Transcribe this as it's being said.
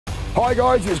Hi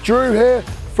guys, it's Drew here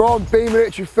from Be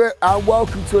Military Fit and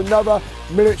welcome to another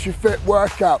Military Fit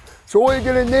workout. So all you're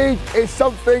going to need is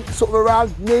something sort of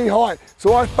around knee height.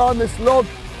 So I found this log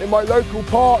in my local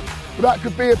park, but that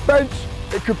could be a bench,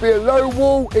 it could be a low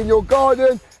wall in your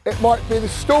garden, it might be the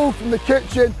stool from the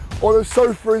kitchen or the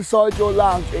sofa inside your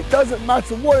lounge. It doesn't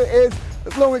matter what it is,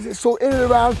 as long as it's sort of in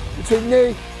and around between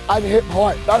knee and hip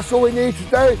height. That's all we need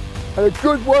today. And a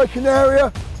good working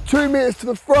area, 2 meters to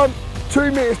the front, 2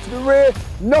 meters to the rear,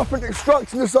 nothing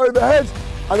obstructing us overhead,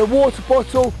 and a water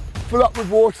bottle full up with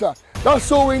water. That's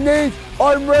all we need.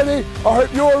 I'm ready. I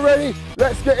hope you're ready.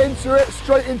 Let's get into it,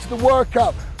 straight into the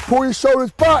workout. Pull your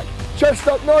shoulders back, chest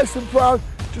up nice and proud.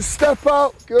 Just step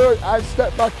out, good, and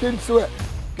step back into it.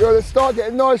 Good, let's start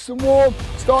getting nice and warm.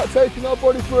 Start taking our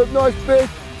body through a nice big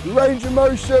range of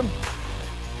motion.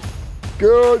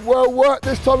 Good, well worked.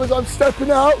 This time as I'm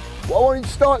stepping out, what I want you to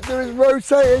start doing is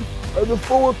rotating over the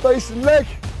forward facing leg.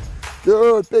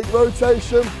 Good, big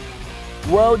rotation.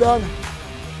 Well done.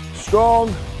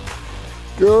 Strong.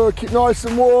 Good, keep nice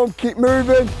and warm, keep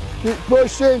moving, keep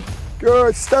pushing.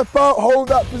 Good, step out, hold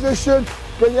that position.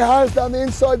 Bring your hands down the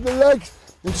inside of the legs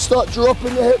and start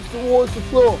dropping the hips towards the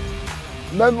floor.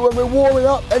 Remember, when we're warming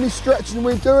up, any stretching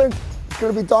we're doing, it's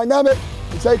going to be dynamic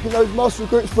and taking those muscle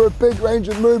groups for a big range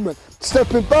of movement.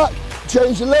 Stepping back,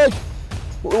 change the leg.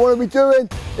 What we want to be doing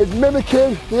is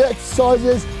mimicking the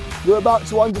exercises we're about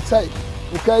to undertake.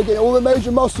 Okay, getting all the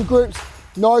major muscle groups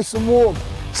nice and warm.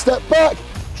 Step back,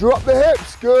 drop the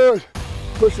hips, good.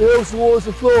 Push the heels towards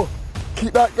the floor.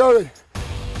 Keep that going.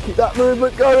 Keep that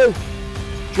movement going.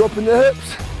 Dropping the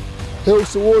hips,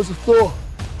 heels towards the floor.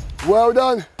 Well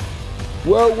done,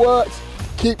 well worked.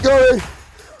 Keep going.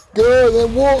 Good,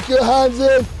 then walk your hands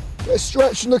in, get a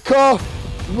stretch in the calf,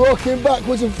 rocking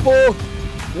backwards and forth.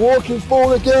 Walking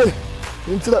forward again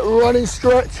into that running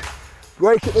stretch.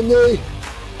 Break at the knee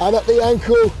and at the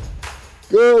ankle.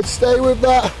 Good, stay with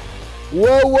that.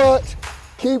 Well worked.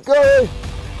 Keep going.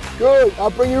 Good.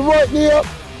 Now bring your right knee up,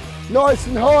 nice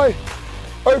and high.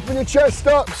 Open your chest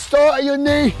up, start at your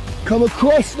knee, come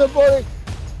across the body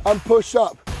and push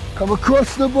up. Come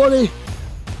across the body,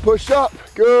 push up.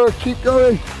 Good, keep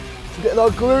going. So getting our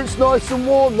glutes nice and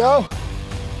warm now.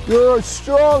 Good,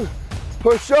 strong.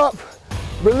 Push up.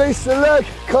 Release the leg,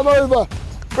 come over,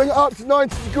 bring it up to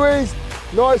 90 degrees,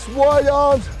 nice wide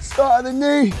arms, start at the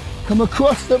knee, come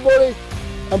across the body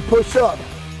and push up.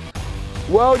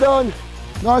 Well done,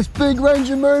 nice big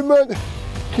range of movement,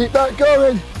 keep that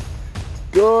going.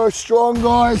 Good, strong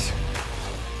guys.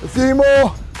 A few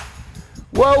more,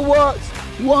 well worked,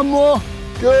 one more,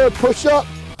 good, push up,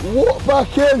 walk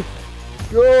back in,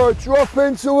 good, drop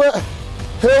into it,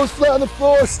 heels flat on the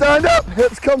floor, stand up,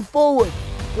 hips come forward.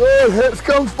 Good, hips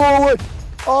come forward,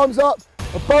 arms up,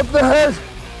 above the head,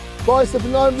 bicep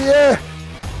in line with the air.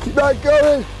 Keep that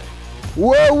going,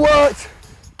 well worked,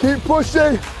 keep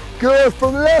pushing. Good,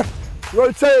 from left,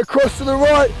 rotate across to the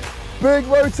right, big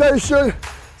rotation.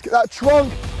 Let's get that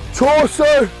trunk,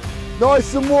 torso,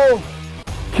 nice and warm.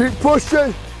 Keep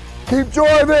pushing, keep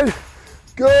driving.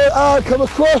 Good, and come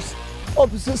across,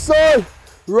 opposite side,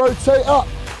 rotate up.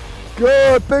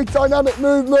 Good, big dynamic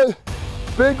movement.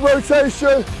 Big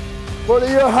rotation, follow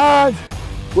your hand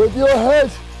with your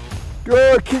head.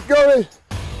 Good, keep going,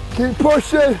 keep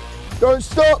pushing, don't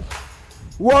stop.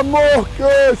 One more,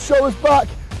 good, shoulders back,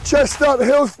 chest up,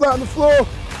 heels flat on the floor.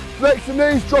 Flex the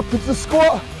knees, drop into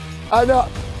squat and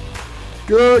up.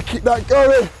 Good, keep that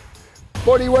going.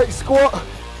 Body weight squat,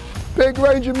 big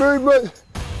range of movement.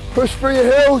 Push through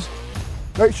your heels.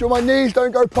 Make sure my knees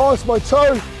don't go past my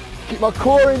toe. Keep my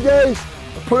core engaged,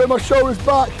 pulling my shoulders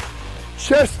back.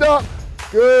 Chest up,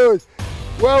 good,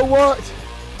 well worked.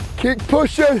 Keep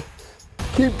pushing,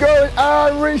 keep going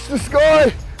and reach the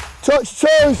sky. Touch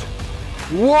toes,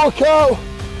 walk out,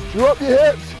 drop your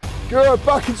hips. Good,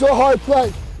 back into a high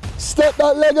plank. Step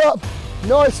that leg up,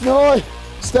 nice and high.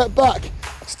 Step back,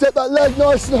 step that leg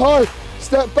nice and high.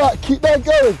 Step back, keep that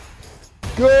going.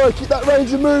 Good, keep that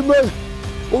range of movement.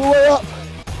 All the way up,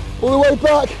 all the way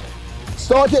back.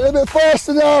 Start getting a bit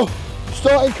faster now.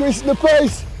 Start increasing the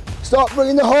pace. Start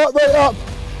bringing the heart rate up.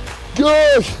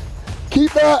 Good.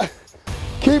 Keep that.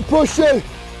 Keep pushing.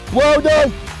 Well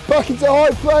done. Back into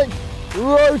high plank.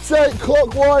 Rotate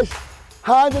clockwise.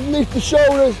 Hand underneath the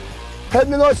shoulders. Head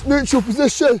in a nice neutral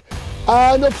position.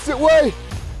 And opposite way.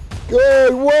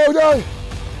 Good. Well done.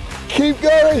 Keep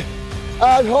going.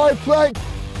 And high plank.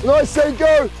 When I say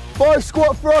go, 5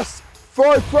 squat thrusts,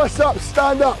 5 press ups.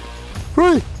 Stand up.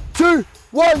 3, 2,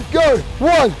 1, go.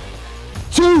 1,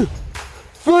 2,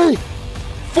 3,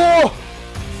 4,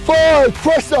 5.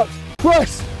 Press ups.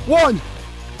 Press. 1,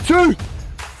 2,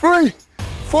 3,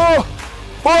 4,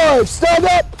 5, stand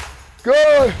up.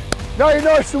 Good. Now you're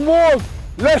nice and warm.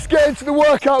 Let's get into the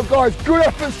workout, guys. Good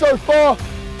effort so far.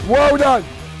 Well done.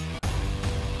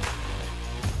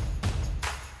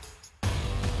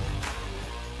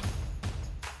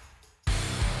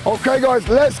 Okay guys,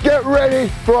 let's get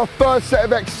ready for our first set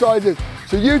of exercises.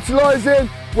 So utilising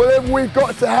whatever we've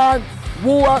got to hand,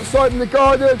 wall outside in the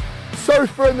garden,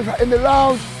 sofa in the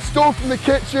lounge, stool from the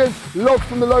kitchen, log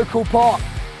from the local park.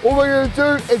 All we're going to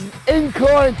do is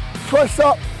incline, press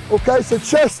up, okay, so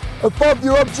chest above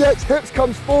your object, hips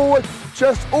comes forward,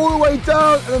 chest all the way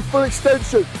down and then full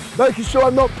extension. Making sure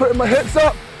I'm not putting my hips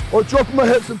up or dropping my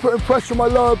hips and putting pressure on my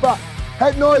lower back.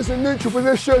 Head nice in neutral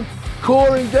position,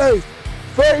 core engaged.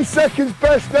 30 seconds,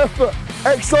 best effort.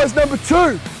 Exercise number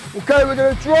 2. Okay, we're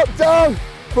going to drop down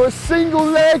for a single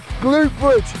leg glute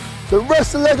bridge. So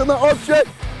rest the leg on that object,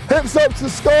 hips up to the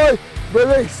sky,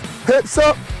 release. Hips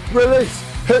up, release.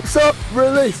 Hips up,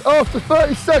 release. After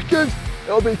 30 seconds,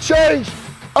 it'll be change,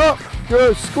 up,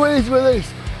 good, squeeze,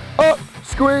 release. Up,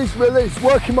 squeeze, release.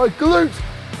 Working my glutes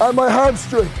and my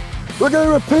hamstring. We're going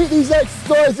to repeat these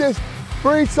exercises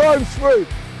 3 times through.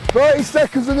 30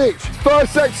 seconds on each.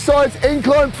 First exercise,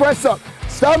 incline press up.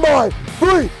 Stand by.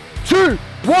 3, 2,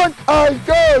 1, and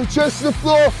go. Chest to the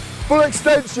floor, full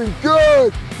extension.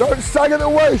 Good. Don't sag at the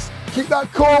waist. Keep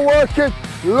that core working.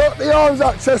 Lock the arms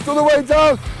out. Chest all the way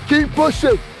down. Keep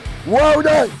pushing. Well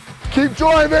done. Keep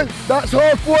driving. That's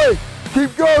halfway.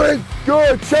 Keep going.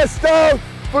 Good. Chest down.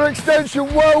 Full extension.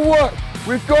 Well worked.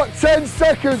 We've got 10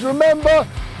 seconds. Remember,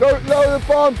 don't lower the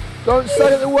bum. Don't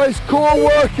sag at the waist. Core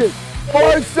working.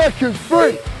 5 seconds,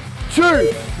 3, 2,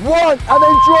 1, and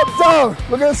then drop down.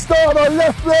 We're going to start on our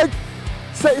left leg.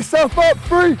 Set yourself up,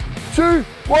 3, 2,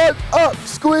 1, up,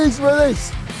 squeeze,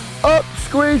 release. Up,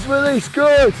 squeeze, release,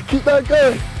 good. Keep that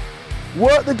going.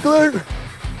 Work the glute,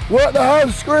 work the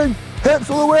hamstring, hips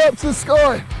all the way up to the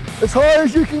sky, as high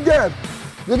as you can get them.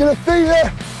 You're going to feel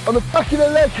it on the back of the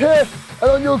leg here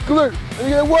and on your glute. And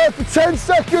you're going to work for 10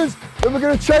 seconds, then we're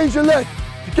going to change your leg.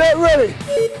 Get ready.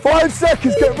 5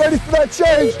 seconds, get ready for that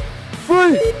change.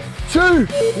 3, 2,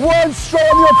 1, straight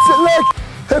on the opposite leg.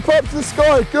 Hip up to the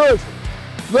sky, good.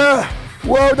 There,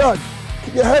 well done.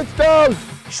 Keep your head down,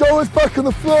 shoulders back on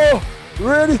the floor.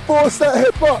 Really force that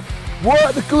hip up.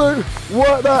 Work the glute,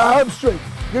 work that hamstring.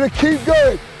 You're gonna keep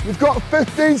going. You've got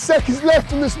 15 seconds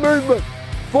left on this movement.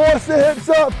 Force the hips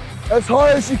up as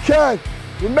high as you can.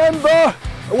 Remember, I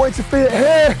want you to feel it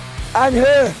here and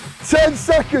here. 10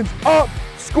 seconds, up.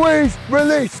 Squeeze,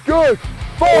 release, good.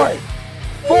 5,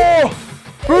 4,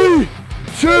 3,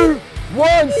 2,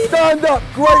 1, stand up.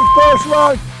 Great first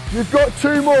round. You've got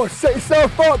 2 more. Set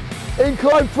yourself up,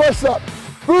 incline press up.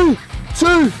 3,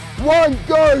 2, 1,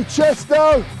 go. Chest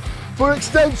down, full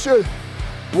extension.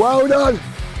 Well done.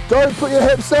 Don't put your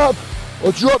hips up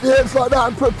or drop your hips like that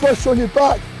and put pressure on your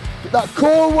back. Get that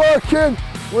core working.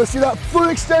 We want to see that full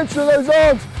extension of those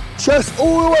arms. Chest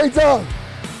all the way down.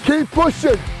 Keep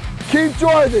pushing. Keep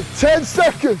driving, 10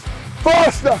 seconds,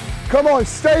 faster, come on,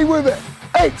 stay with it.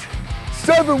 8,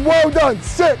 7, well done,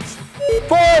 6,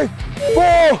 5,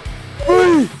 4,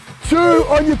 3, 2,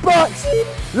 on your backs.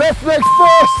 Left leg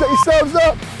first, set yourselves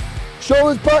up.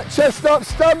 Shoulders back, chest up,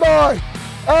 stand by.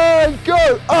 And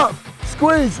go, up,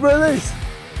 squeeze, release.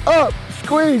 Up,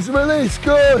 squeeze, release,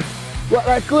 good. Work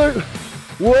that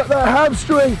glute, work that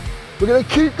hamstring. We're gonna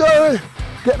keep going,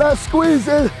 get that squeeze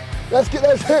in. Let's get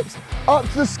those hips up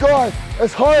to the sky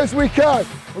as high as we can.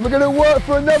 And we're going to work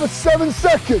for another 7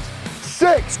 seconds.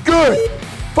 6, good.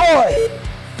 5,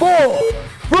 4,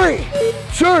 3,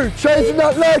 2, changing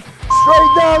that leg.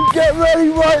 Straight down, get ready,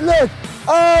 right leg.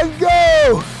 And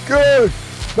go. Good.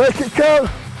 Make it count.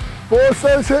 Force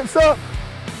those hips up,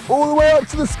 all the way up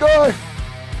to the sky.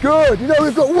 Good. You know,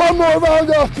 we've got 1 more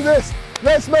round after this.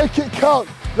 Let's make it count.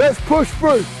 Let's push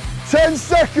through. 10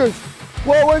 seconds.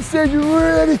 Well, once again, you're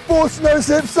really forcing those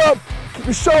hips up. Keep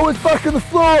your shoulders back on the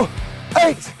floor.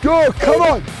 8, good, come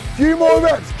on. Few more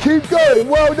reps, keep going,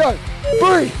 well done.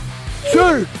 3,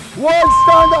 2, 1,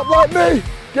 stand up like me.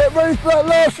 Get ready for that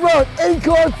last round.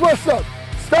 Incline press up.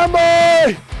 Stand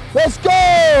by. Let's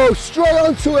go. Straight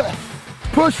onto it.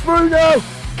 Push through now.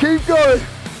 Keep going.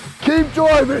 Keep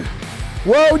driving.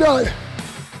 Well done.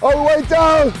 All the way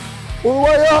down, all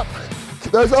the way up.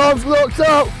 Keep those arms locked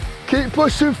out. Keep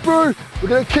pushing through. We're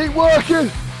going to keep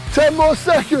working. 10 more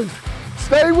seconds.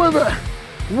 Stay with it.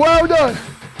 Well done.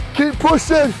 Keep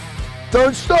pushing.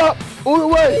 Don't stop. All the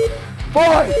way.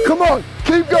 5. Come on.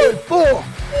 Keep going. 4,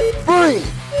 3,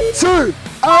 2,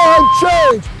 and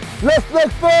change. Left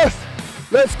leg first.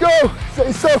 Let's go. Set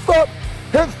yourself up.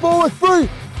 Hips forward. 3,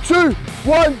 2,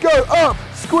 1. Go. Up.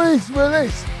 Squeeze.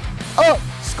 Release. Up.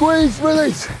 Squeeze.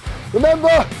 Release.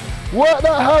 Remember, work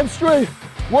that hamstring,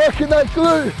 working that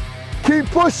glute. Keep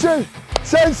pushing,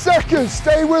 10 seconds,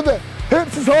 stay with it.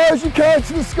 Hips as high as you can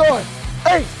to the sky.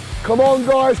 8, come on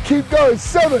guys, keep going.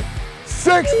 7,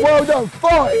 6, well done.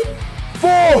 5,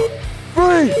 4,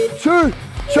 3, 2,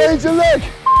 change your leg.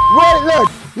 Right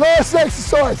leg, last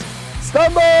exercise.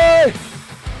 Stand by,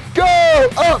 go,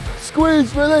 up,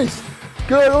 squeeze, release.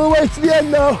 Good, all the way to the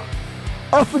end now.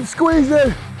 Up and squeeze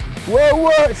in, well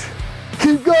worked.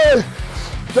 Keep going,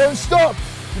 don't stop.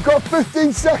 You've got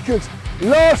 15 seconds.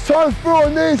 Last time through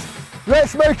on these,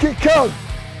 let's make it count.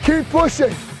 Keep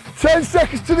pushing, 10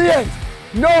 seconds to the end.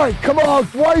 9, come on,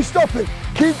 why are you stopping?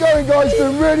 Keep going guys,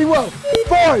 doing really well.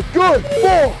 5, good,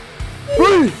 4,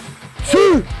 3,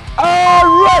 2,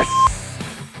 and rest.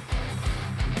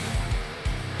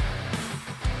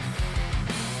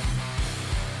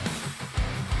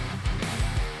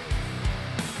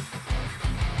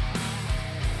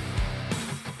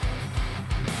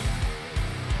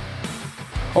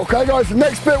 Okay guys, the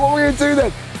next bit, what we're going to do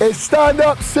then is stand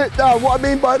up, sit down. What I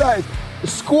mean by that is the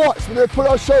squats. We're going to put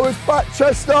our shoulders back,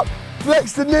 chest up,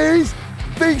 flex the knees,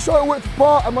 feet shoulder width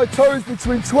apart, and my toes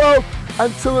between 12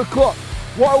 and 2 o'clock.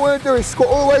 What I want to do is squat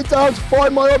all the way down to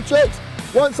find my object.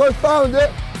 Once I've found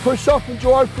it, push up and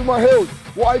drive through my heels.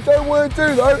 What I don't want to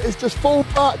do though is just fall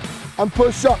back and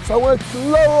push up. So I want to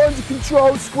lower under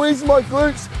control, squeeze my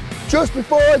glutes. Just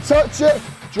before I touch it,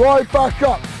 drive back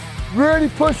up. Really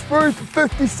push through for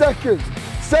 50 seconds.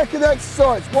 Second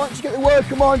exercise, once you get the word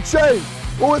command change,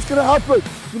 all that's going to happen,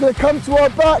 we're going to come to our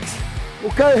backs,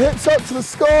 okay, hips up to the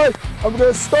sky, and we're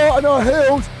going to start on our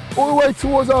heels all the way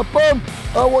towards our bum.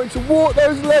 I want you to walk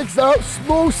those legs out,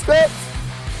 small steps,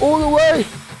 all the way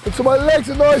until my legs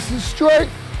are nice and straight,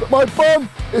 but my bum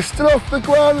is still off the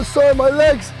ground the side of my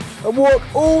legs, and walk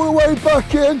all the way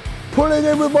back in, pulling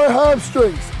in with my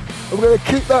hamstrings. And we're going to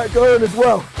keep that going as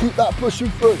well, keep that pushing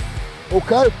through.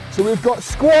 Okay, so we've got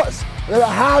squats and then a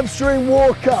hamstring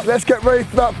walk up. Let's get ready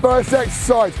for that first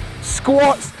exercise.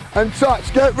 Squats and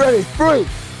touch, get ready. 3,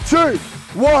 2,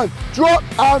 1, drop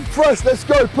and press. Let's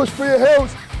go, push through your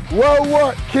heels. Well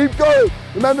worked, keep going.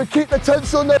 Remember, keep the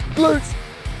tension on the glutes.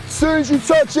 As soon as you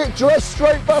touch it, dress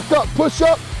straight back up. Push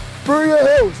up through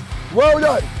your heels. Well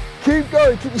done, keep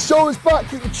going. Keep your shoulders back,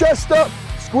 keep your chest up.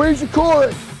 Squeeze your core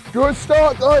in. Good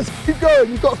start, guys, keep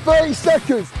going. You've got 30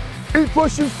 seconds. Keep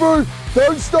pushing through,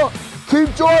 don't stop.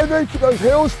 Keep driving, keep those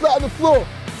heels flat on the floor.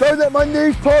 Don't let my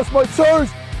knees pass my toes.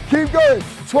 Keep going,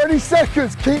 20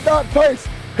 seconds, keep that pace.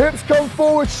 Hips come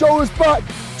forward, shoulders back,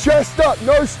 chest up,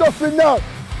 no stopping now.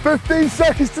 15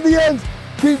 seconds to the end,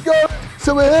 keep going.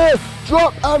 So we're here,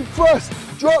 drop and press,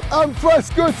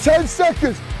 good, 10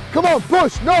 seconds. Come on,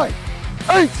 push, 9,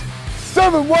 8,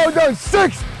 7, well done,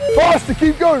 6, faster,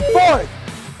 keep going, 5,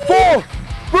 4,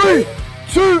 3,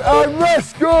 2, and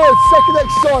rest, good. Second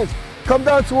exercise, come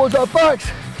down towards our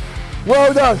backs.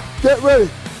 Well done, get ready.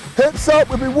 Hips up,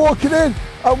 we'll be walking in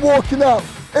and walking out.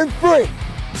 In 3,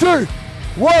 2,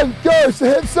 1, go. So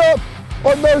hips up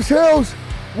on those heels,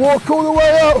 walk all the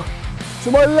way out.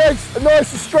 So my legs are nice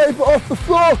and straight but off the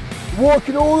floor,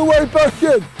 walking all the way back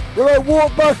in. When I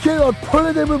walk back in, I'm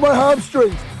pulling in with my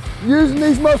hamstrings. Using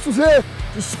these muscles here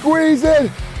to squeeze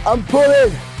in and pull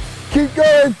in. Keep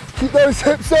going, keep those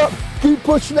hips up. Keep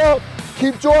pushing out,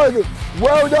 keep driving.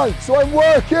 Well done. So I'm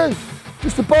working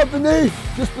just above the knee,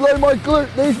 just below my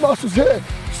glute, these muscles here.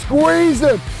 Squeeze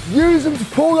them, use them to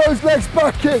pull those legs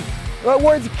back in. And I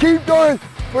want you to keep going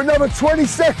for another 20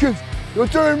 seconds. You're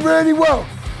doing really well.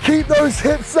 Keep those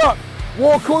hips up.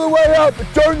 Walk all the way out, but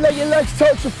don't let your legs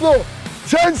touch the floor.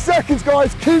 10 seconds,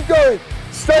 guys, keep going.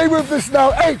 Stay with this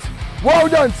now. 8, well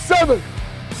done, 7,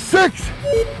 6,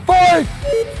 5,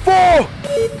 4,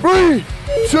 3,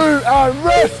 2, and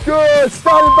rest, good.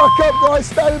 Standing back up, guys,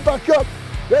 standing back up.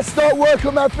 Let's start working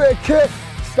on that bit of kick.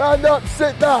 Stand up,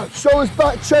 sit down, shoulders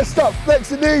back, chest up, flex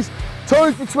the knees,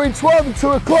 toes between 12 and 2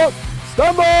 o'clock.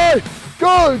 Stand by,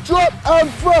 go, drop and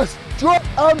press,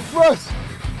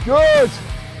 good.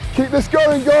 Keep this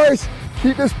going, guys,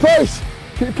 keep this pace,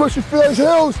 keep pushing through those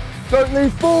heels, don't lean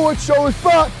forward, shoulders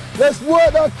back. Let's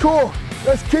work that core,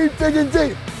 let's keep digging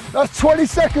deep. That's 20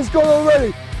 seconds gone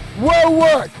already. Well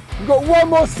worked. We've got one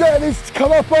more set that needs to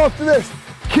come up after this.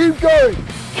 Keep going,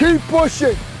 keep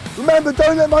pushing. Remember,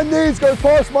 don't let my knees go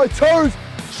past my toes.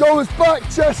 Shoulders back,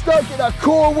 chest up, get that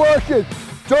core working.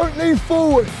 Don't lean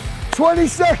forward. 20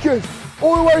 seconds,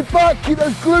 all the way back, keep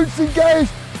those glutes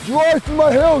engaged. Drive through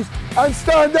my heels and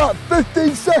stand up.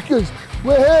 15 seconds,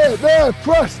 we're here, there,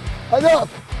 press and up.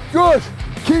 Good,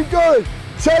 keep going.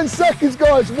 10 seconds,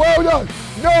 guys, well done.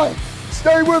 9,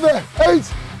 stay with it. 8,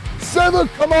 7,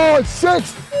 come on,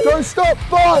 6, don't stop.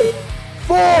 5,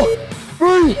 4,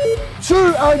 3, 2,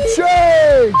 and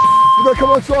change. We're gonna come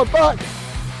onto our back.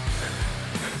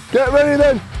 Get ready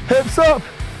then, hips up,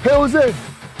 heels in.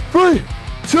 3,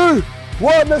 2,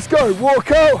 1, let's go.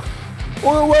 Walk out,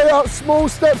 all the way out, small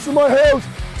steps on my heels,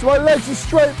 so my legs are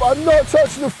straight, but I'm not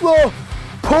touching the floor.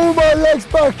 Pull my legs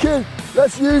back in.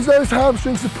 Let's use those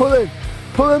hamstrings to pull in.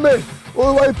 Pull them in,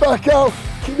 all the way back out.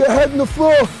 Keep your head on the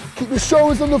floor, keep your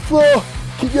shoulders on the floor,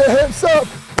 keep your hips up.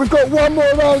 We've got one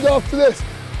more round after this.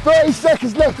 30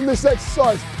 seconds left in this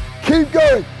exercise. Keep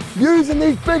going, using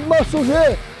these big muscles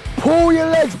here. Pull your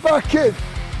legs back in.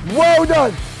 Well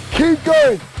done, keep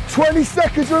going. 20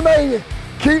 seconds remaining.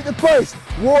 Keep the pace.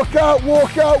 Walk out,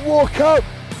 walk out, walk out.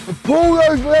 And pull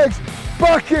those legs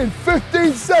back in.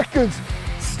 15 seconds.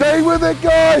 Stay with it,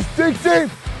 guys. Dig deep.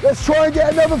 Let's try and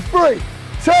get another 3,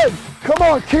 10. Come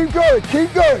on, keep going,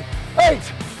 keep going. 8,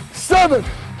 7,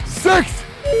 6,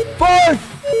 5,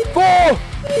 4,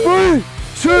 3,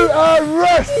 2, and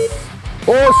rest.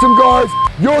 Awesome, guys.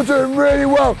 You're doing really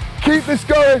well. Keep this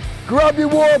going. Grab your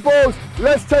water balls.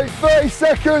 Let's take 30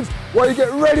 seconds while you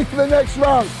get ready for the next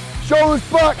round. Shoulders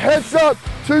back, heads up.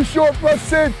 2 short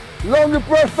breaths in, longer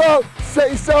breath out. Set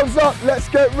yourselves up. Let's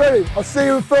get ready. I'll see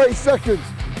you in 30 seconds.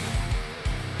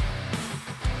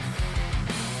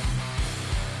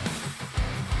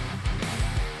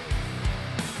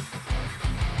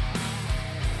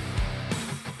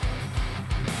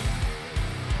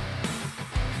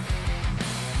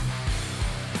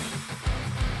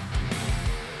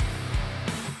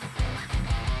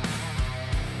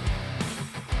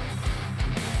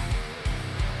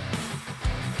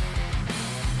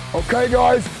 Okay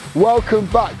guys, welcome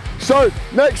back. So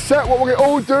next set, what we're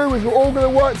all do is we're all going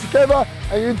to work together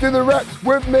and you do the reps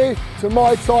with me to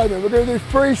my timing. We're going to do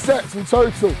 3 sets in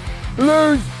total.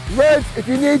 Blues, reds, if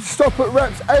you need to stop at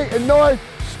reps 8 and 9,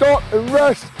 stop and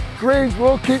rest. Greens,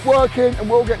 we'll keep working and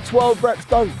we'll get 12 reps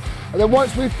done. And then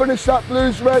once we finish that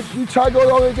blues, reds, you tag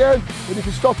along again and you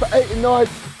can stop at 8 and 9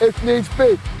 if needs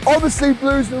be. Obviously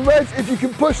blues and reds, if you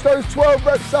can push those 12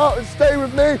 reps out and stay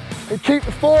with me and keep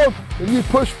the form, then you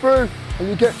push through and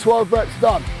you get 12 reps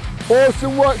done.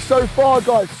 Awesome work so far,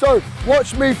 guys. So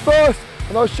watch me first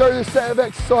and I'll show you a set of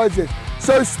exercises.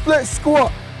 So split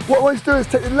squat. What I want you to do is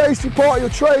take the lacy part of your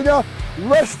trainer,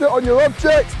 rest it on your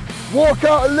object, walk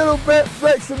out a little bit,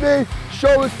 flex the knee,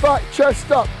 shoulders back,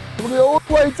 chest up. And we're going to go all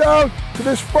the way down to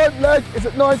this front leg is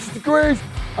at 90 degrees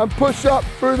and push up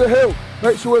through the heel.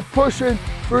 Make sure we're pushing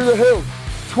through the heel.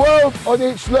 12 on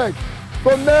each leg.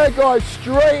 From there, guys,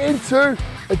 straight into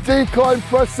a decline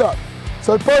press up.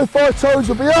 So both our toes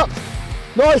will be up,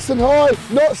 nice and high,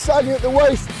 not sagging at the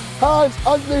waist, hands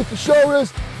underneath the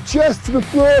shoulders, chest to the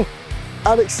floor,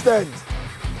 and extend.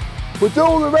 We'll do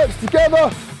all the reps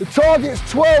together. The target's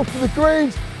 12 for the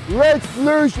greens, reds,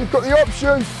 blues, you've got the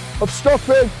options of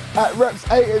stopping at reps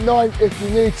 8 and 9 if you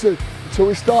need to, until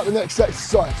we start the next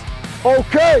exercise.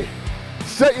 Okay,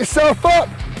 set yourself up,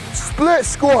 split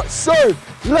squat. So,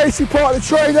 lacy part of the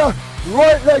trainer,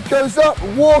 right leg goes up,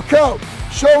 walk out,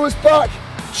 shoulders back,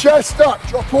 chest up,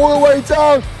 drop all the way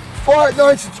down, fire at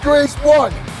 90 degrees,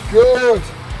 1, good.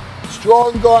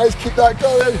 Strong guys, keep that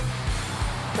going.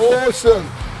 Awesome,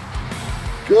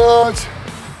 good.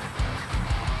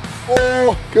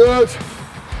 4, good.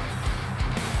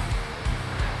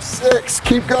 6,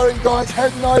 keep going guys,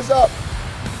 head and eyes up.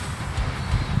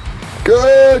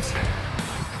 Good.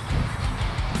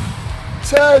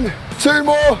 10, 2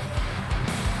 more.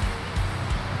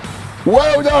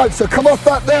 Well done. So come off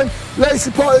that then.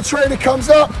 Lacy part of the trainer comes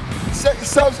up. Set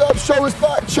yourselves up, shoulders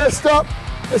back, chest up.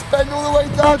 Let's bend all the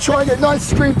way down. Try and get 90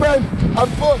 degree bend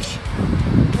and push.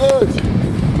 Good.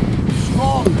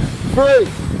 Strong. 3.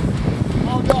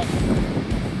 Well done.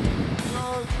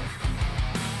 Good.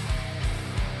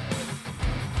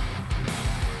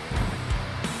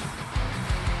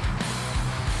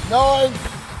 9,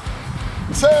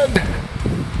 10,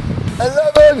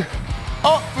 11,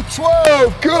 up for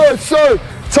 12, good. So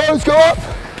toes go up,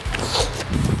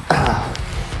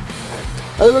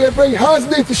 and then we're going to bring hands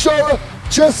underneath the shoulder,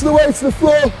 chest the way to the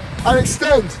floor, and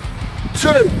extend.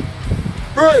 2,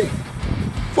 3,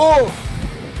 4,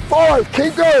 5,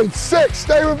 keep going, 6,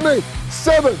 stay with me,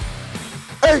 7,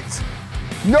 8,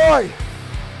 9,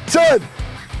 10,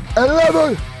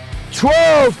 11,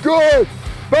 12, good.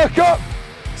 Back up.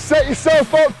 Set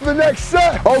yourself up for the next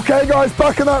set. Okay guys,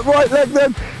 back on that right leg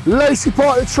then. Lacy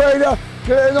part of the trainer.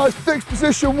 Get a nice fixed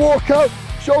position, walk out.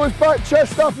 Shoulders back,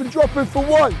 chest up and drop in for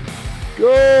 1.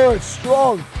 Good,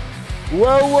 strong.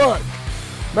 Well worked.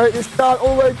 Make this down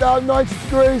all the way down 90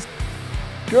 degrees.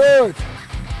 Good.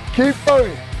 Keep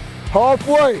going.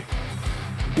 Halfway.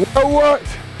 Well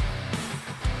worked.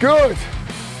 Good.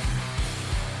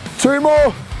 2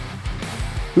 more.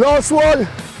 Last one.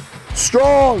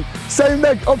 Strong. Same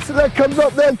leg, opposite leg comes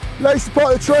up then. Lace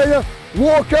apart the trainer.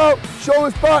 Walk out,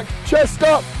 shoulders back, chest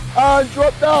up, and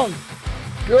drop down.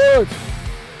 Good.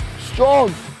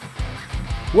 Strong.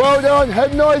 Well done.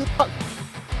 Head and eyes up.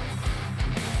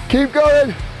 Keep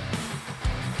going.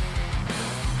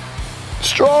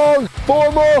 Strong.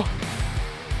 4 more.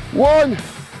 1,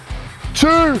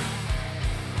 2,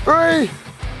 3,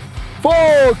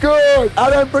 4. Good.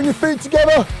 And then bring your feet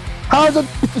together. Hands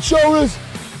underneath the shoulders.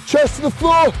 Chest to the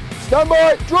floor. Stand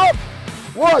by. Drop.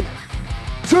 1,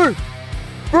 2,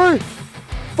 3,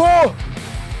 4,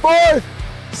 5,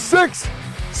 6,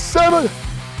 7,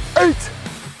 8,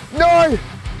 9,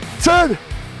 10,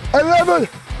 11,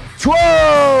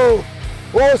 12.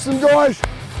 Awesome, guys.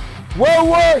 Well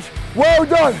worked. Well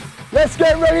done. Let's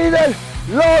get ready then.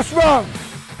 Last round.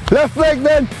 Left leg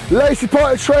then. Lacy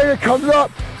part of the trainer comes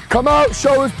up. Come out.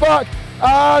 Shoulders back.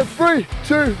 And 3,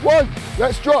 2, 1.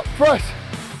 Let's drop. Press.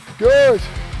 Good.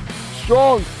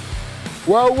 Strong.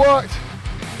 Well worked.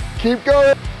 Keep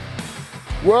going.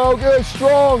 Well, good.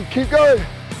 Strong. Keep going.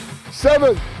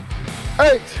 7,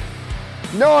 8,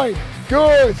 9.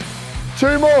 Good.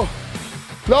 2 more.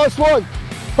 Last one.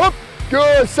 Up.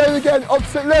 Good. Same again.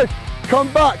 Opposite leg.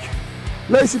 Come back.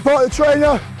 Lacy part of the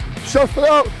trainer. Shuffle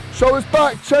out. Shoulders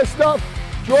back. Chest up.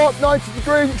 Drop 90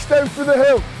 degrees. Extend through the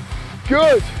heel.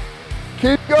 Good.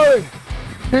 Keep going.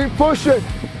 Keep pushing.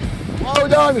 Well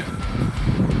done.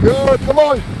 Good. Come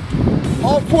on.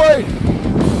 Halfway.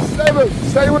 7.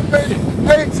 Stay with me.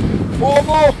 8. 4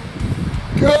 more.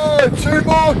 Good. 2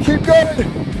 more. Keep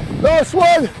going. Last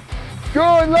one.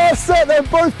 Good. Last set. Then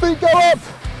both feet go up.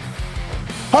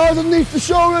 Hands underneath the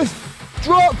shoulders.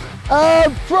 Drop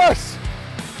and press.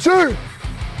 2,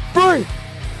 3,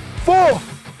 4,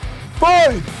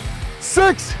 5,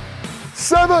 6,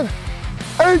 7,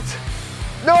 8,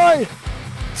 9,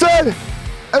 10,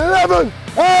 11,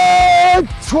 and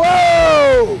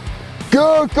 12.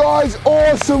 Good, guys.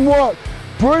 Awesome work.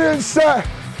 Brilliant set.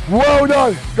 Well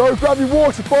done. Go grab your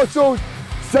water bottles.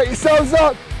 Set yourselves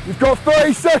up. You've got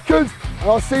 30 seconds, and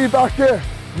I'll see you back here.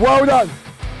 Well done.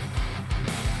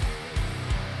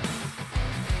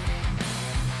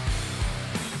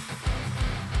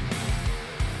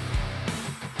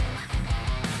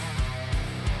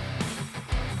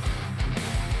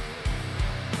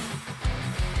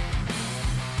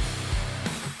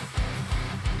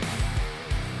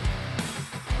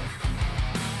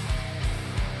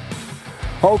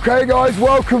 Okay guys,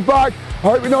 welcome back. I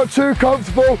hope you're not too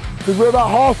comfortable because we're about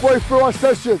halfway through our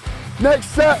session. Next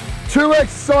set, 2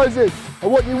 exercises. I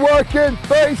want you working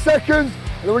 30 seconds,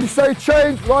 and when you say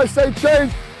change, when I say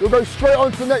change, you'll go straight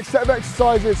on to the next set of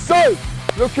exercises. So,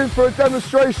 looking for a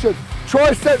demonstration.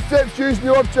 Tricep dips using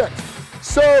your object.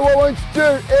 So what I want you to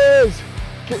do is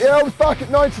get your elbows back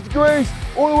at 90 degrees,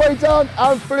 all the way down,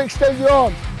 and fully extend your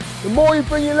arms. The more you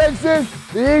bring your legs in,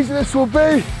 the easier this will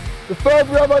be. The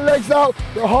further we have our legs out,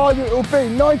 the harder it will be.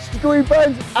 90-degree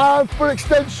bend and full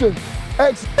extension.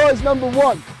 Exercise number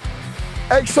 1.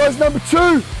 Exercise number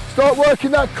 2, start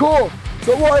working that core.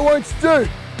 So what I want you to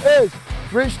do is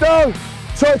reach down,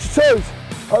 touch your toes.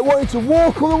 I want you to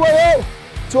walk all the way out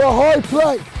to a high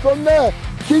plank. From there,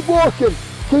 keep walking,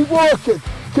 keep walking,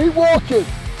 keep walking,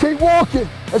 keep walking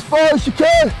as far as you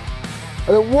can.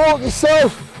 And then walk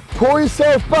yourself, pull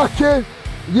yourself back in,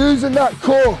 using that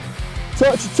core.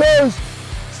 Touch your toes,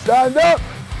 stand up,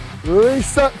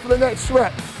 reset for the next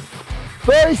rep.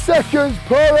 30 seconds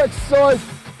per exercise,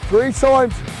 3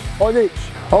 times on each.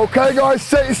 Okay guys,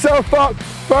 set yourself up.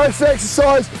 First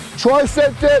exercise,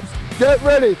 tricep dips, get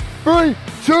ready. 3,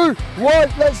 2, 1,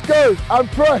 let's go,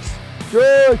 and press.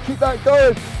 Good, keep that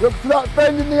going. Look for that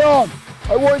bend in the arm.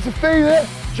 I want you to feel it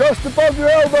just above your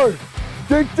elbow.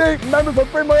 Dig deep, remember if I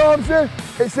bring my arms in,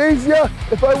 it's easier.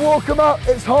 If I walk them out,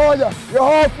 it's harder. You're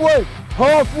halfway.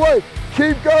 Halfway,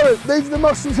 keep going. These are the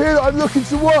muscles here that I'm looking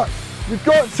to work. You've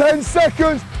got 10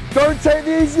 seconds. Don't take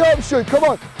the easy option. Come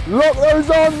on, lock those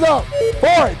arms up.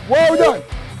 5, well done.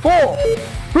 4,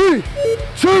 3,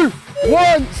 2,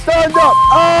 1, stand up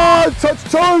and touch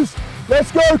toes.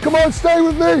 Let's go, come on, stay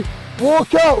with me.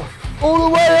 Walk out, all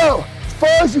the way out, as far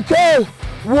as you can.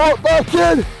 Walk back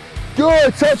in.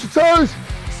 Good, touch your toes.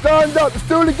 Stand up, let's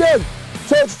do it again.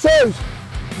 Touch your toes.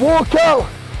 Walk out,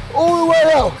 all the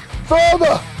way out.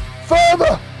 Further,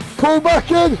 further, pull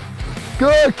back in.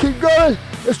 Good, keep going.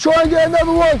 Let's try and get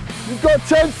another one. You've got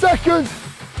 10 seconds.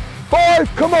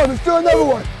 5, come on, let's do another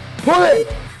one. Pull it.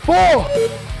 4,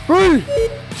 3,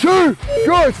 2,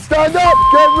 good. Stand up,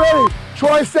 get ready.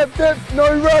 Tricep dip,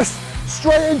 no rest,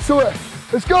 straight into it.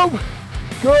 Let's go.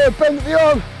 Good, bend at the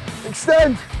arm,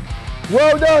 extend.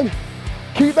 Well done.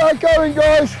 Keep that going,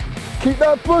 guys. Keep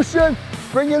that pushing.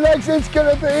 Bring your legs in to get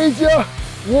it a bit easier.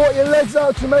 Walk your legs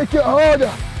out to make it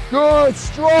harder. Good,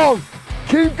 strong.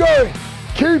 Keep going.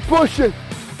 Keep pushing.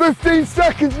 15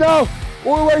 seconds now.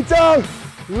 All the way down.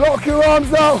 Lock your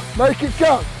arms out. Make it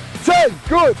count. 10,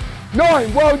 good.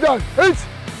 9, well done. 8,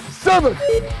 7,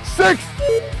 6,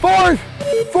 5,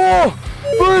 4,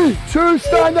 3, 2,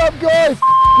 stand up, guys.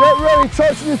 Get ready,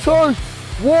 touching your toes.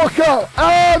 Walk out,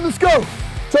 and let's go.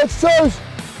 Touch toes.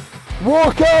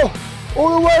 Walk out,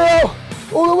 all the way out,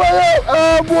 all the way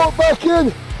out, and walk back in.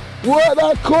 Work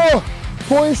that core.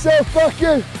 Pull yourself back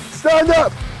in. Stand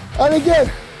up, and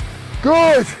again.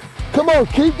 Good. Come on,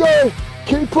 keep going.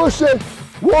 Keep pushing.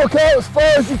 Walk out as far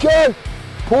as you can.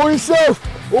 Pull yourself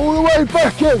all the way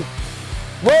back in.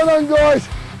 Well done, guys.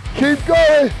 Keep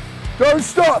going. Don't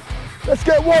stop. Let's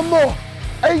get one more.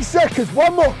 8 seconds.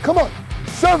 One more. Come on.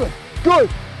 7. Good.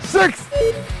 6.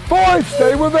 5.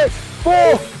 Stay with it.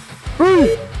 4.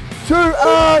 3. 2.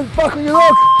 And back on your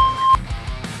log.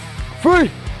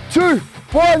 3, 2,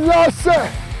 1. Last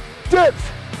set. Dips.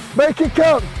 Make it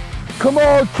count. Come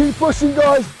on. Keep pushing,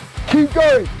 guys. Keep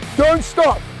going. Don't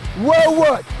stop. Well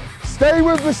worked. Stay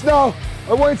with us now.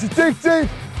 I want you to dig deep.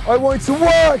 I want you to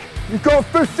work. You've got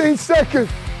 15 seconds.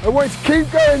 I want you to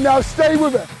keep going now. Stay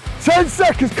with it. 10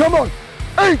 seconds. Come on.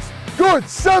 8. Good.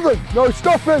 7. No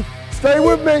stopping. Stay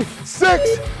with me.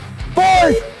 6,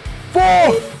 5,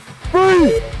 4,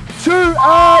 3, 2,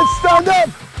 and stand up.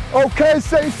 Okay,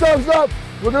 set yourselves up.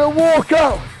 We're going to walk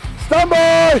out. Stand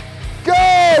by.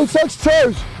 Go. Touch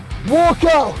toes. Walk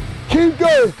out. Keep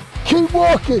going. Keep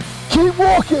walking. Keep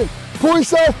walking. Pull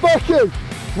yourself back in.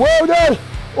 Well done.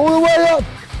 All the way up.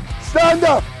 Stand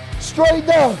up. Straight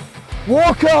down.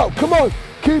 Walk out. Come on.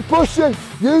 Keep pushing.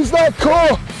 Use that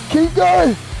core. Keep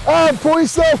going. And pull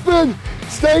yourself in.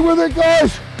 Stay with it,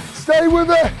 guys. Stay with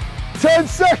it. 10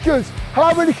 seconds.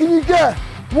 How many can you get?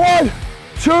 1,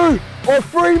 2, or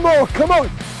 3 more. Come on.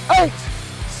 8,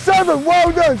 7.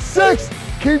 Well done. 6.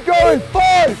 Keep going.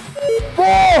 5,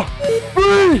 4,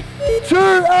 3, 2,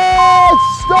 and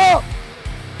stop.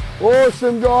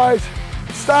 Awesome, guys.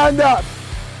 Stand up.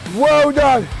 Well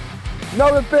done.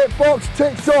 Another bit box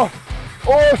ticked off.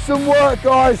 Awesome work,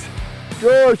 guys.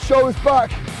 Good. Shoulders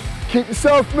back. Keep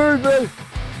yourself moving.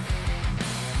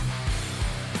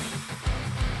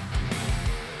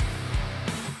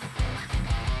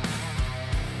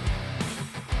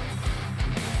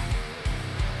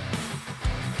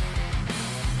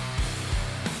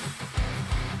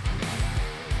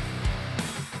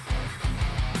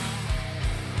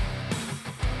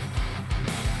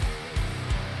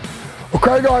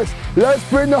 Okay guys, let's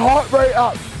bring the heart rate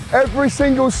up. Every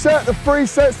single set, the 3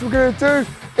 sets we're going to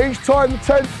do, each time the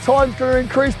 10th time's going to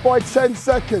increase by 10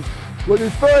 seconds. We'll do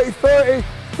 30-30,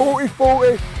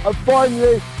 40-40, and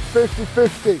finally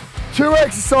 50-50. 2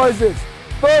 exercises.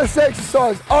 First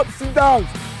exercise, ups and downs,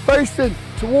 facing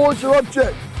towards your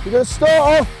object. You're going to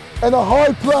start off in a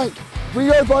high plank. We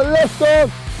go with our left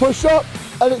arm, push up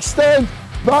and extend,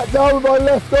 back down with our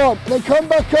left arm, and then come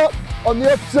back up on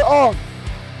the opposite arm.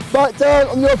 Back down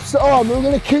on the opposite arm. We're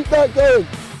going to keep that going.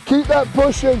 Keep that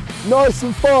pushing nice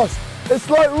and fast. It's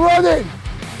like running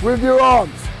with your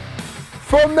arms.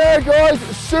 From there, guys,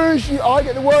 as soon as I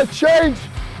get the word change,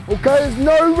 okay, there's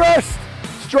no rest.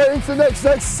 Straight into the next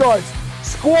exercise.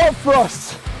 Squat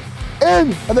thrusts.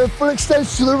 In and then full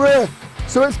extension to the rear.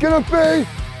 So it's going to be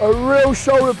a real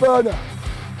shoulder burner.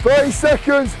 30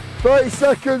 seconds, 30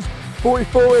 seconds,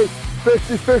 40-40,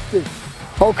 50-50.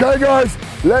 Okay guys,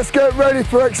 let's get ready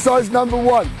for exercise number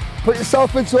 1. Put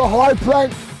yourself into a high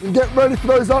plank and get ready for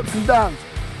those ups and downs.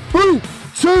 3,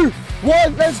 2,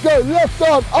 1, let's go. Left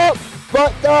arm up,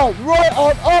 back down. Right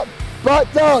arm up,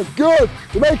 back down. Good.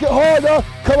 To make it harder,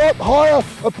 come up higher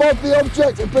above the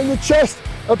object and bring the chest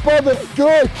above it.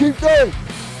 Good, keep going.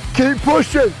 Keep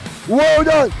pushing. Well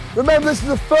done. Remember, this is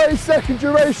a 30-second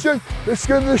duration. This is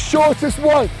going to be the shortest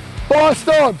one. Fast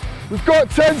arms. We've got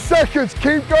 10 seconds,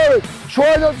 keep going.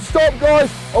 Try not to stop, guys.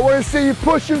 I want to see you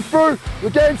pushing through.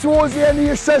 We're getting towards the end of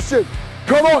your session.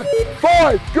 Come on,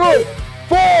 5, good.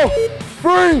 4,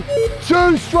 3,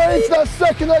 2, straight into that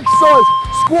second exercise.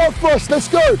 Squat thrust, let's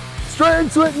go. Straight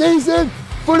into it, knees in,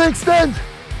 fully extend.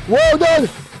 Well done.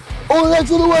 All the legs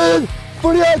all the way in,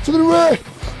 fully out to the rear.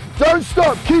 Don't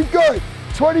stop, keep going.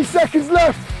 20 seconds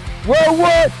left. Well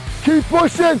worked, keep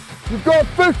pushing. You've got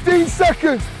 15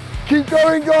 seconds. Keep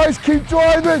going, guys, keep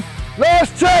driving.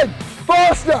 Last 10,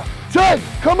 faster. 10,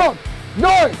 come on.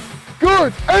 9,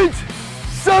 good. 8,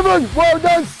 7, well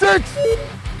done. 6,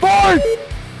 5,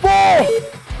 4,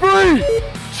 3,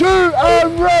 2,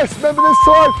 and rest. Remember this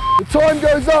time, the time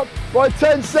goes up by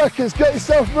 10 seconds. Get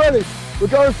yourself ready. We're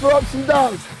going for ups and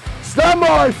downs. Stand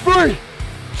by, 3,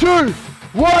 2,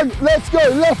 1, let's go.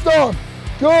 Left arm,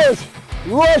 good.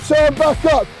 Right arm back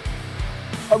up.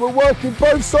 And we're working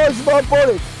both sides of our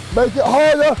body. Make it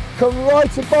harder, come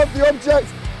right above the object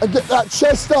and get that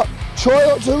chest up. Try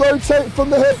not to rotate from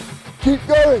the hip. Keep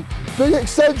going. Big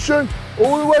extension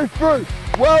all the way through.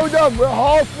 Well done, we're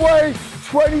halfway,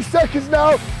 20 seconds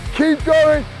now. Keep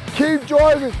going, keep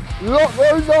driving. Lock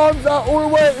those arms out all the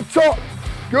way at the top.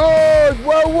 Good,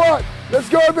 well worked. Let's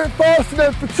go a bit faster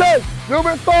then for 10. A little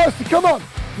bit faster, come on.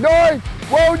 9,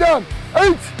 well done.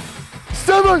 8,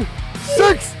 7,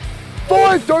 6,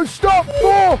 5, don't stop.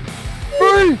 4,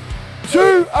 3,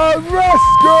 2, and rest.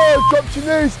 Good, drop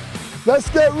your knees. Let's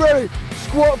get ready.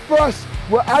 Squat thrust,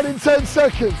 we're adding 10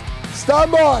 seconds.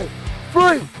 Stand by.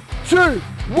 3, 2,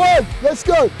 1, let's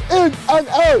go. In and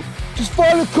out. Just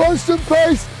find a constant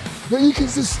pace that you can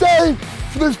sustain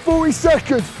for this 40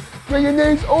 seconds. Bring your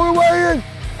knees all the way in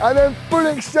and then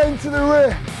fully extend to the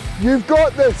rear. You've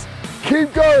got this.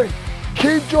 Keep going.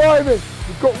 Keep driving.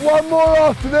 We've got one more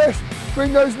after this.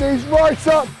 Bring those knees right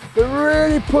up, but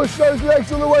really push those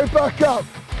legs all the way back up.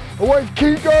 I want you to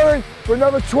keep going for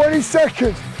another 20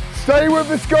 seconds. Stay with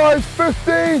us, guys.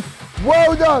 15.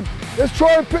 Well done. Let's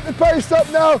try and pick the pace up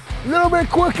now. A little bit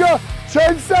quicker.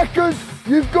 10 seconds.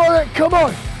 You've got it. Come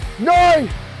on. 9.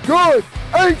 Good.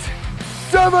 8.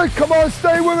 7. Come on.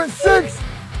 Stay with it. 6.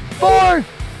 5.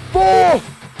 4.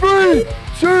 3.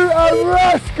 2. And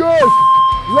rest. Good.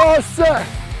 Last set.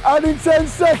 Adding 10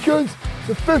 seconds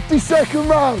to 50-second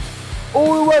rounds.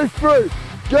 All the way through.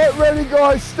 Get ready,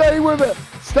 guys. Stay with it.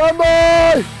 Stand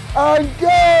by. And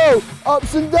go.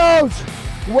 Ups and downs.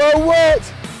 Well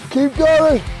worked. Keep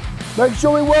going. Make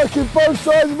sure we're working both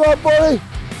sides of our body.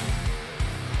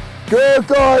 Good,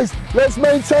 guys. Let's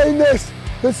maintain this.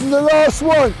 This is the last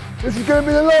one. This is going to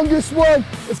be the longest one.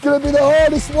 It's going to be the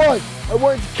hardest one. I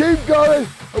want you to keep going.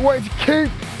 I want you to keep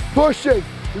pushing.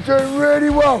 You're doing really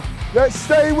well. Let's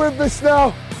stay with this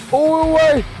now. All the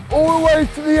way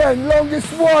to the end.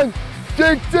 Longest one.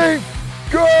 Dig deep.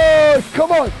 Good.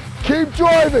 Come on. Keep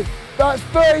driving. That's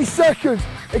 30 seconds.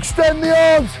 Extend the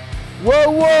arms.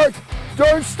 Well worked.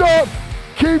 Don't stop.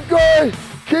 Keep going.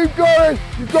 Keep going.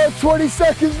 You've got 20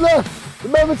 seconds left.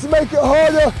 Remember to make it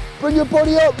harder. Bring your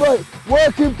body upright.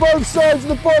 Working both sides of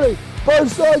the body.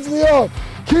 Both sides of the arm.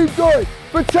 Keep going.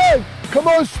 For 10. Come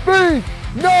on, speed.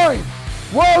 9.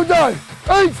 Well done.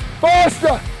 8.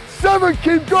 Faster. 7.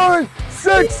 Keep going.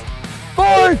 6.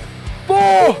 5.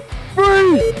 4.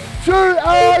 3. 2.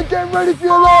 And get ready for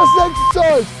your last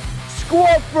exercise.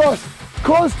 Squat thrust.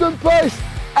 Constant pace.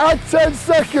 Add 10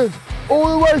 seconds. All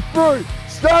the way through.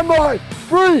 Stand by.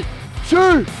 3,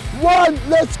 2, 1.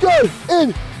 Let's go.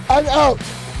 In and out.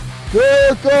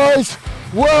 Good, guys.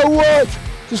 Well worked.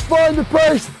 Just find the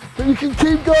pace that you can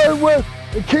keep going with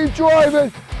and keep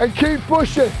driving and keep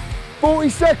pushing. 40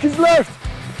 seconds left.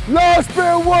 Last bit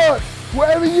of work.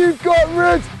 Whatever you've got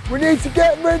rid, we need to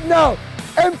get rid now.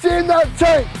 Emptying that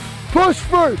tank. Push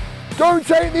through. Don't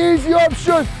take the easy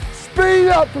option. Speed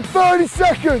up for 30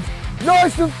 seconds.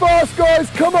 Nice and fast, guys.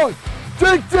 Come on.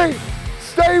 Dig deep.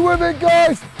 Stay with it,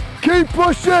 guys. Keep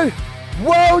pushing.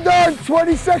 Well done.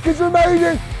 20 seconds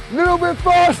remaining. A little bit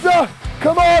faster.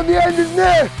 Come on, the end is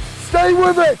near. Stay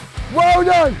with it. Well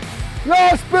done.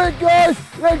 Last bit, guys.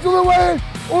 Legs all the way in,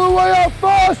 all the way up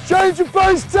fast. Change your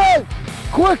pace. 10.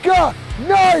 Quicker.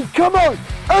 9. Come on.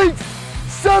 8.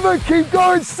 7. Keep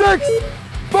going. 6.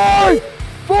 5.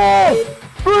 4.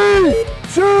 3.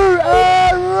 2.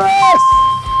 And rest.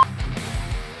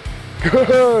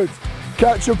 Good.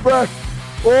 Catch your breath.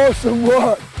 Awesome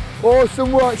work.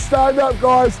 Awesome work. Stand up,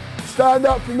 guys. Stand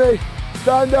up for me.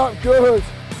 Stand up. Good.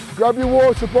 Grab your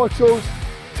water bottles.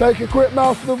 Take a quick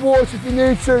mouthful of water if you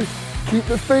need to. Keep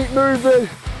the feet moving.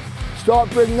 Start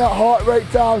bringing that heart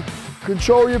rate down.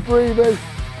 Control your breathing.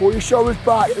 Pull your shoulders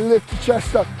back and lift your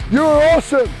chest up. You were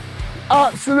awesome.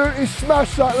 Absolutely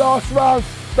smashed that last round.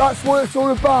 That's what it's all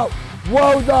about.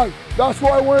 Well done. That's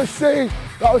what I want to see.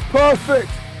 That was perfect.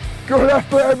 Good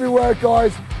effort everywhere,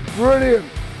 guys. Brilliant.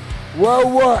 Well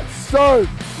worked. So,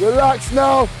 relax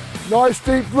now. Nice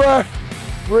deep breath.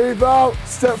 Breathe out.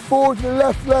 Step forward to the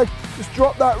left leg. Just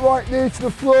drop that right knee to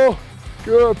the floor.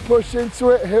 Good. Push into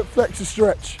it. Hip flexor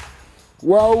stretch.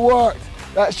 Well worked.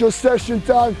 That's your session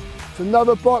done. It's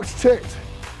another box ticked.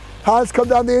 Hands come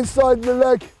down the inside of the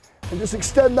leg and just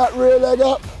extend that rear leg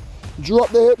up. Drop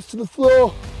the hips to the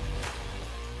floor.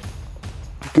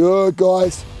 Good,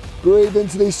 guys. Breathe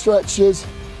into these stretches.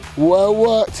 Well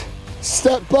worked.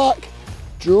 Step back.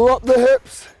 Drop the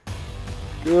hips.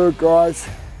 Good, guys.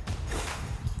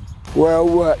 Well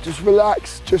worked. Just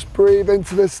relax. Just breathe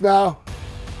into this now.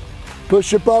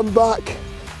 Push your bum back.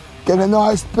 Get a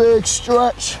nice big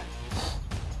stretch.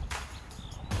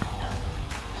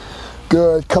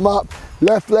 Good, come up.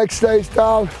 Left leg stays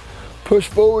down. Push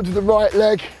forward to the right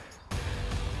leg.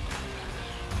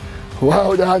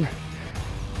 Well done.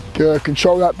 Good,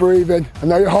 control that breathing. I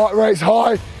know your heart rate's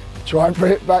high. Try and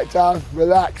bring it back down,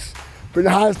 relax. Bring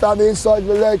the hands down the inside of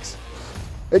the legs.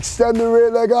 Extend the rear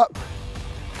leg up.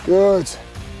 Good.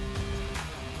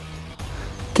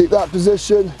 Keep that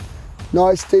position.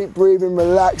 Nice deep breathing,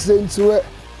 relax into it.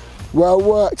 Well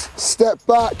worked. Step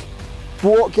back,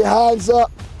 walk your hands up,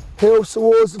 heels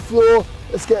towards the floor.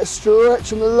 Let's get a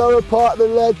stretch on the lower part of the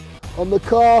leg, on the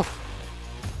calf.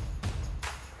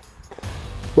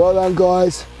 Well done,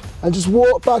 guys. And just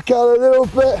walk back out a little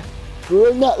bit.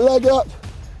 Bring that leg up,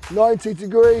 90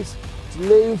 degrees. Just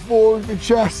lean forward with your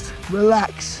chest,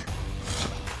 relax.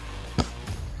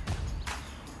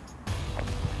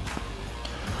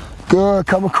 Good,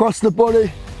 come across the body.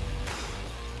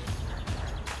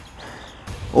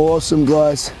 Awesome,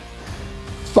 guys.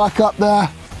 Back up there,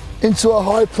 into a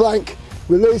high plank,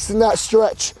 releasing that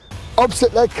stretch.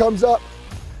 Opposite leg comes up.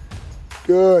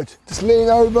 Good, just lean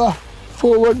over,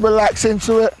 forward, relax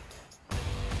into it.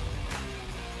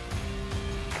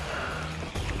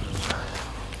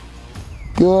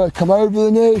 Good, come over the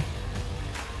knee.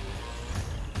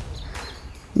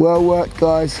 Well worked,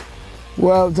 guys.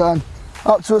 Well done.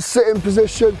 Up to a sitting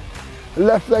position. The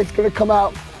left leg's gonna come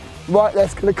out, right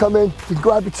leg's gonna come in. You can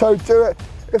grab your toe, do it.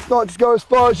 If not, just go as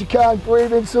far as you can,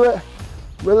 breathe into it,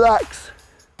 relax.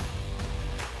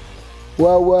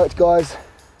 Well worked, guys.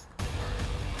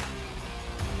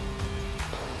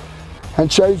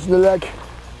 And changing the leg.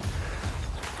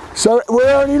 So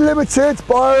we're only limited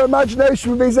by our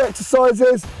imagination with these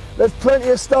exercises. There's plenty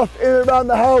of stuff in and around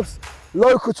the house,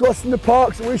 local to us in the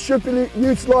parks that we should be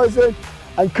utilising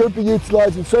and could be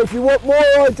utilising. So if you want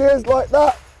more ideas like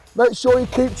that, make sure you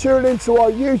keep tuning into our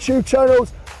YouTube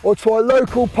channels or to our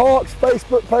local parks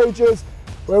Facebook pages,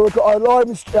 where we've got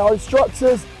our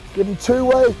instructors giving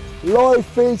two-way live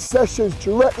feed sessions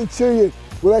directly to you,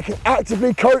 where they can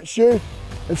actively coach you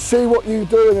and see what you're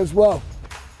doing as well.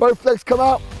 Both legs come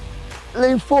out,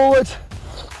 lean forward.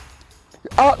 You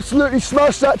absolutely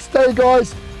smashed that today,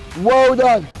 guys. Well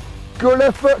done. Good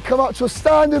effort. Come up to a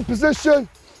standing position.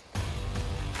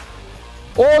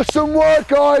 Awesome work,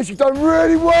 guys. You've done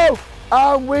really well.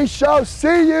 And we shall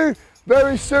see you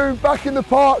very soon back in the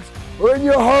parks or in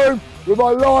your home with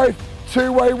our live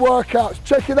two-way workouts.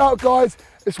 Check it out, guys.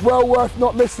 It's well worth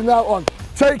not missing out on.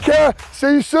 Take care.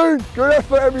 See you soon. Good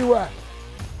effort everywhere.